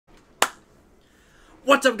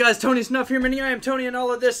What's up, guys? Tony Snuff here, meaning I am Tony, and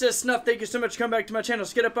all of this is Snuff. Thank you so much for coming back to my channel.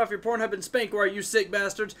 So get up off your Pornhub and spank where you sick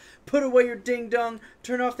bastards. Put away your ding-dong,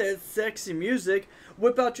 turn off that sexy music,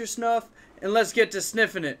 whip out your snuff, and let's get to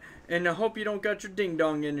sniffing it. And I hope you don't got your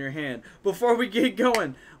ding-dong in your hand. Before we get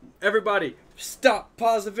going, everybody, stop,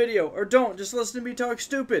 pause the video, or don't. Just listen to me talk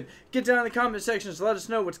stupid. Get down in the comment sections to let us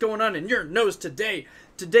know what's going on in your nose today.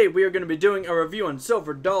 Today, we are going to be doing a review on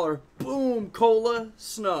Silver Dollar Boom Cola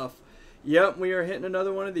Snuff. Yep, we are hitting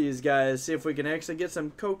another one of these guys. See if we can actually get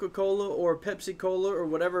some Coca-Cola or Pepsi-Cola or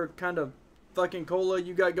whatever kind of fucking cola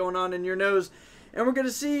you got going on in your nose. And we're going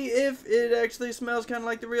to see if it actually smells kind of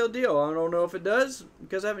like the real deal. I don't know if it does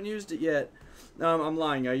because I haven't used it yet. I'm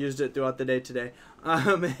lying. I used it throughout the day today.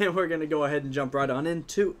 And we're going to go ahead and jump right on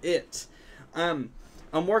into it. I'm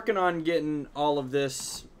working on getting all of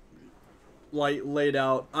this laid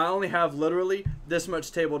out. I only have literally this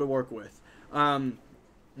much table to work with.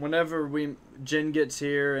 Whenever Jen gets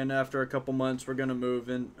here, and after a couple months, we're gonna move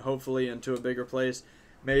and hopefully into a bigger place.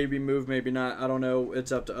 Maybe move, maybe not. I don't know.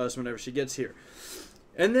 It's up to us whenever she gets here.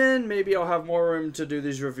 And then maybe I'll have more room to do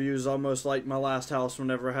these reviews, almost like my last house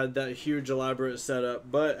whenever I had that huge elaborate setup.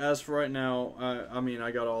 But as for right now, I mean,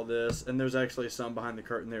 I got all this, and there's actually some behind the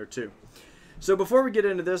curtain there too. So before we get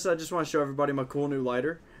into this, I just want to show everybody my cool new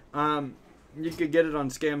lighter. You could get it on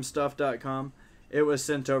scamstuff.com. It was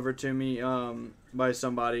sent over to me by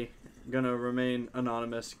somebody. Gonna remain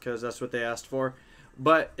anonymous because that's what they asked for.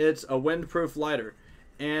 But it's a windproof lighter.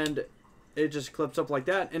 And it just clips up like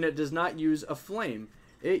that. And it does not use a flame.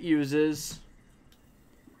 It uses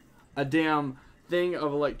a damn thing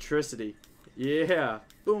of electricity. Yeah.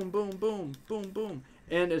 Boom, boom, boom, boom, boom.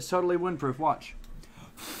 And it's totally windproof. Watch.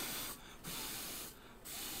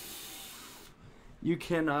 You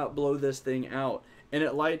cannot blow this thing out. And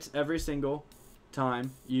it lights every single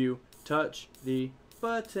time you touch the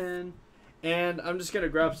button. And I'm just gonna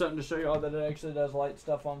grab something to show you all that it actually does light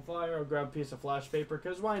stuff on fire. Or grab a piece of flash paper,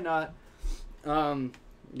 because why not?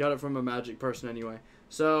 Got it from a magic person anyway.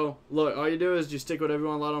 So look, all you do is you stick whatever you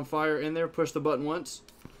want to light on fire in there, push the button once,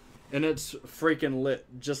 and it's freaking lit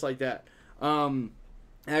just like that. I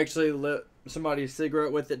actually lit somebody's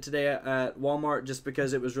cigarette with it today at Walmart just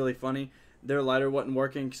because it was really funny. Their lighter wasn't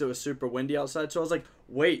working because it was super windy outside, so I was like,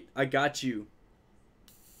 wait, I got you.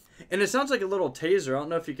 And it sounds like a little taser. I don't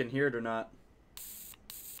know if you can hear it or not.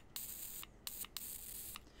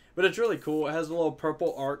 But it's really cool. It has a little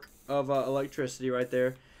purple arc of electricity right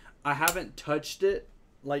there. I haven't touched it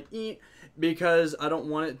because I don't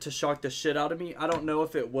want it to shock the shit out of me. I don't know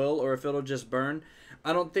if it will or if it'll just burn.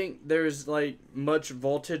 I don't think there's like much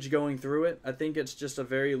voltage going through it. I think it's just a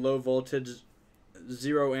very low voltage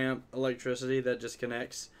 0 amp electricity that just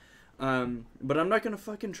connects. But I'm not going to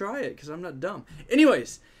fucking try it because I'm not dumb.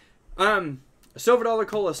 Anyways. Silver Dollar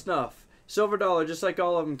Cola Snuff. Silver Dollar, just like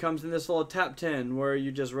all of them, comes in this little tap tin where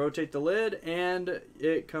you just rotate the lid and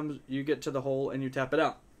it comes. You get to the hole and you tap it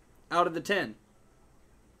out of the tin.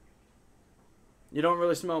 You don't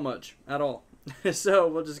really smell much at all. So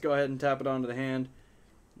we'll just go ahead and tap it onto the hand,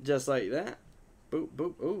 just like that. Boop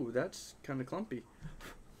boop. Ooh, that's kind of clumpy.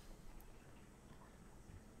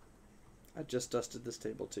 I just dusted this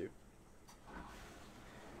table too.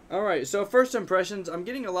 Alright, so first impressions, I'm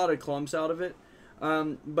getting a lot of clumps out of it,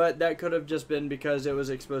 but that could have just been because it was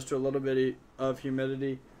exposed to a little bit of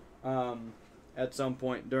humidity at some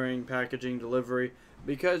point during packaging delivery,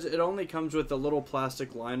 because it only comes with a little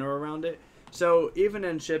plastic liner around it, so even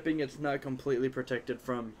in shipping it's not completely protected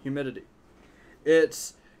from humidity.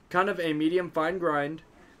 It's kind of a medium fine grind,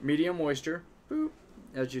 medium moisture, boop,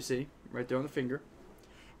 as you see right there on the finger,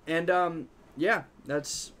 and yeah,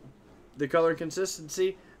 that's the color and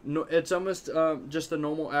consistency. No, it's almost just a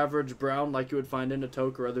normal average brown like you would find in a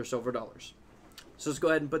Toke or other Silver Dollars. So let's go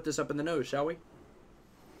ahead and put this up in the nose, shall we?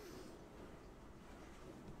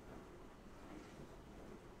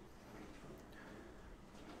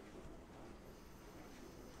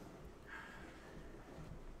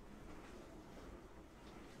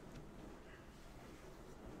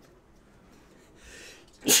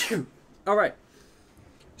 Alright.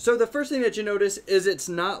 So the first thing that you notice is it's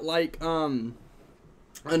not like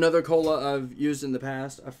another cola I've used in the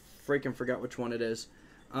past. I freaking forgot which one it is.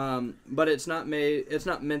 But it's not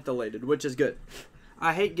mentholated, which is good.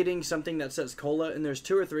 I hate getting something that says cola, and there's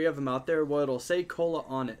 2 or 3 of them out there where it'll say cola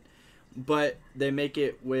on it, but they make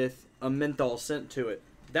it with a menthol scent to it.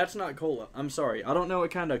 That's not cola. I'm sorry. I don't know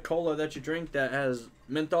what kind of cola that you drink that has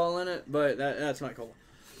menthol in it, but that's not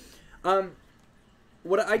cola.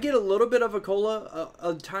 What I get a little bit of a cola,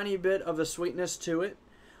 a tiny bit of a sweetness to it,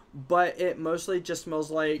 but it mostly just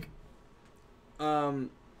smells like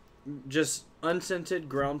just unscented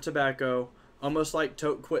ground tobacco almost like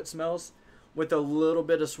tote quit smells, with a little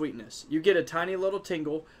bit of sweetness. You get a tiny little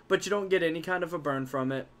tingle, but you don't get any kind of a burn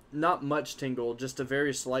from it. Not much tingle, just a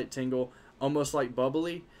very slight tingle, almost like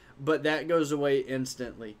bubbly, but that goes away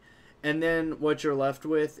instantly. And then what you're left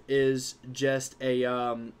with is just a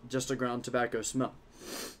ground tobacco smell.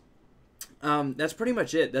 That's pretty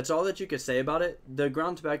much it. That's all that you could say about it. The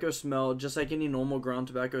ground tobacco smell, just like any normal ground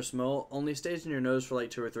tobacco smell, only stays in your nose for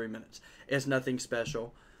like 2 or 3 minutes. It's nothing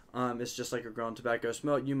special. It's just like a ground tobacco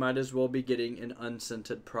smell. You might as well be getting an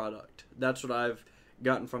unscented product. That's what I've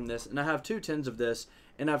gotten from this. And I have 2 tins of this,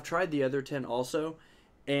 and I've tried the other tin also,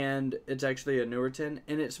 and it's actually a newer tin,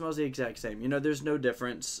 and it smells the exact same. You know, there's no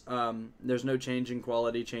difference. There's no change in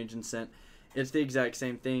quality, change in scent. It's the exact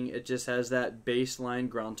same thing. It just has that baseline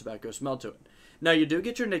ground tobacco smell to it. Now, you do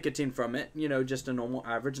get your nicotine from it, you know, just a normal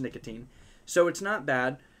average nicotine. So it's not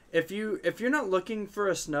bad. If you're not looking for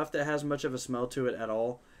a snuff that has much of a smell to it at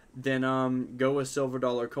all, then go with Silver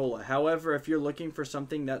Dollar Cola. However, if you're looking for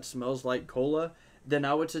something that smells like cola, then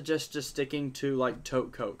I would suggest just sticking to like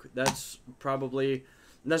Tote Coke. That's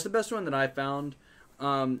the best one that I found,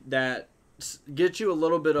 that gets you a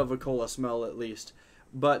little bit of a cola smell at least.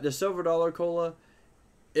 But the Silver Dollar Cola,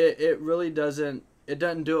 it really doesn't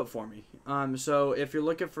do it for me. So if you're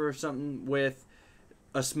looking for something with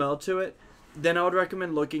a smell to it, then I would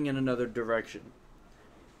recommend looking in another direction.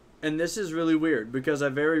 And this is really weird because I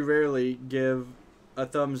very rarely give a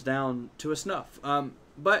thumbs down to a snuff.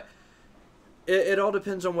 But it all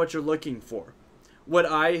depends on what you're looking for. Would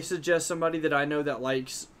I suggest somebody that I know that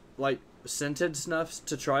likes like scented snuffs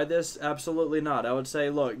to try this? Absolutely not. I would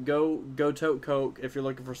say, look, go Tote Coke if you're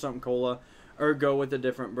looking for something cola, or go with a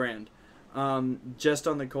different brand. Just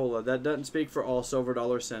on the cola. That doesn't speak for all Silver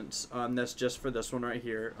Dollar scents. That's just for this one right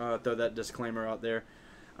here. Throw that disclaimer out there.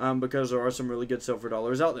 Because there are some really good Silver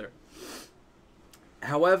Dollars out there.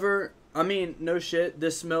 However, I mean, no shit,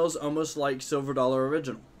 this smells almost like Silver Dollar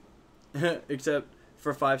Original. Except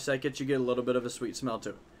for 5 seconds you get a little bit of a sweet smell to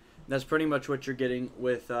it. That's pretty much what you're getting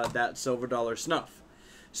with that Silver Dollar snuff.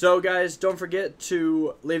 So guys, don't forget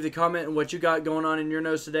to leave the comment on what you got going on in your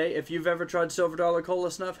nose today. If you've ever tried Silver Dollar Cola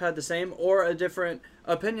Snuff, had the same or a different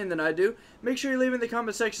opinion than I do, make sure you leave in the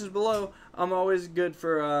comment sections below. I'm always good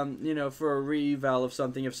for, you know, for a re-eval of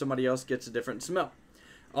something if somebody else gets a different smell.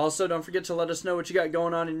 Also, don't forget to let us know what you got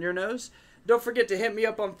going on in your nose. Don't forget to hit me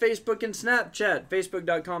up on Facebook and Snapchat.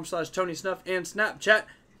 Facebook.com/TonySnuff and Snapchat,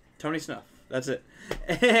 Tony Snuff. That's it.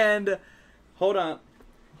 And hold up.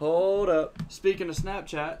 Speaking of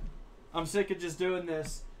Snapchat, I'm sick of just doing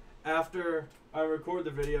this after I record the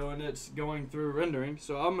video and it's going through rendering,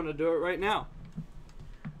 so I'm going to do it right now.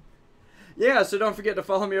 Yeah, so don't forget to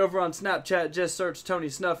follow me over on Snapchat. Just search Tony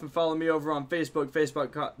Snuff, and follow me over on Facebook,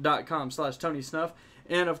 facebook.com/TonySnuff.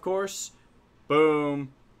 And of course,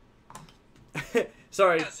 boom.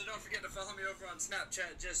 Sorry. Yeah, so don't forget to follow me over on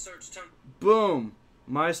Snapchat. Just search Tony. Boom.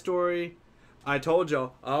 My story. I told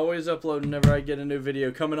y'all, I always upload whenever I get a new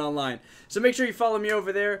video coming online. So make sure you follow me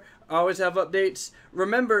over there. I always have updates.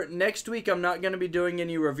 Remember, next week I'm not going to be doing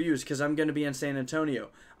any reviews because I'm going to be in San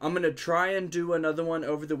Antonio. I'm going to try and do another one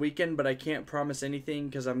over the weekend, but I can't promise anything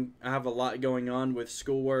because I have a lot going on with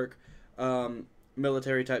schoolwork,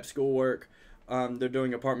 military type schoolwork. They're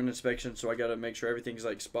doing apartment inspections, so I got to make sure everything's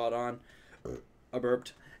like spot on. I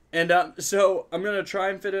burped. And so I'm going to try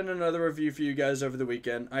and fit in another review for you guys over the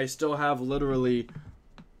weekend. I still have literally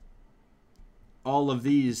all of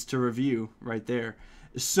these to review right there.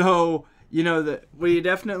 So, you know, that we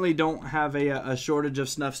definitely don't have a shortage of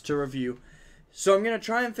snuffs to review. So I'm going to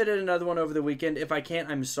try and fit in another one over the weekend. If I can't,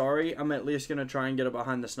 I'm sorry. I'm at least going to try and get a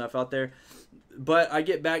behind the snuff out there. But I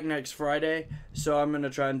get back next Friday, so I'm going to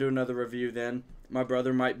try and do another review then. My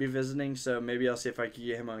brother might be visiting, so maybe I'll see if I can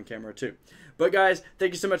get him on camera too. But guys,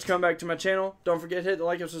 thank you so much for coming back to my channel. Don't forget to hit the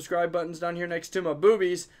like and subscribe buttons down here next to my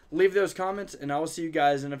boobies. Leave those comments, and I will see you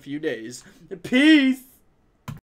guys in a few days. Peace!